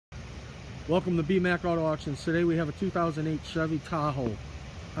Welcome to Bmak Auto Auctions. Today we have a 2008 Chevy Tahoe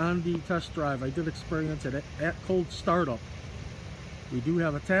on the test drive. I did experience it at cold startup. We do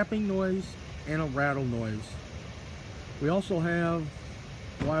have a tapping noise and a rattle noise. We also have,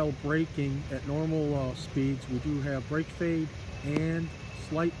 while braking at normal speeds, we do have brake fade and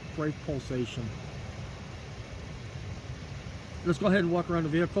slight brake pulsation. Let's go ahead and walk around the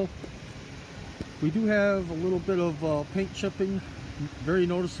vehicle. We do have a little bit of paint chipping, very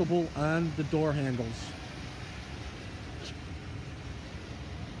noticeable on the door handles.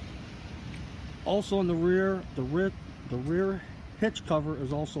 Also in the rear, the rear hitch cover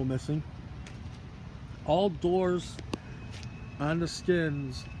is also missing. All doors on the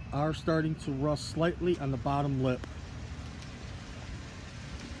skins are starting to rust slightly on the bottom lip.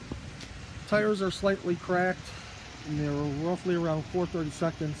 Tires are slightly cracked and they're roughly around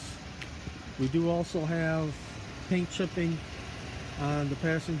 4/32. We do also have paint chipping on the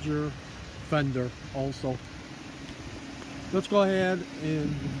passenger fender also. Let's go ahead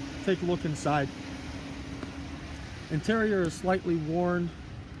and take a look inside. Interior is slightly worn.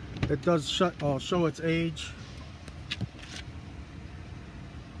 It does show its age.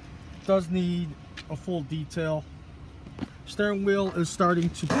 Does need a full detail. Steering wheel is starting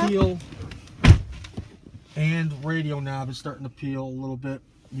to peel and radio knob is starting to peel a little bit.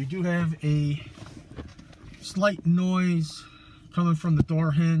 You do have a slight noise coming from the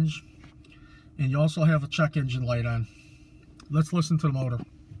door hinge, and you also have a check engine light on. Let's listen to the motor.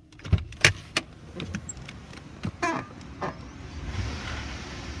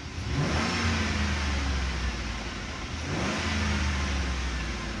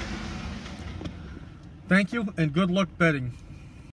 Thank you and good luck betting.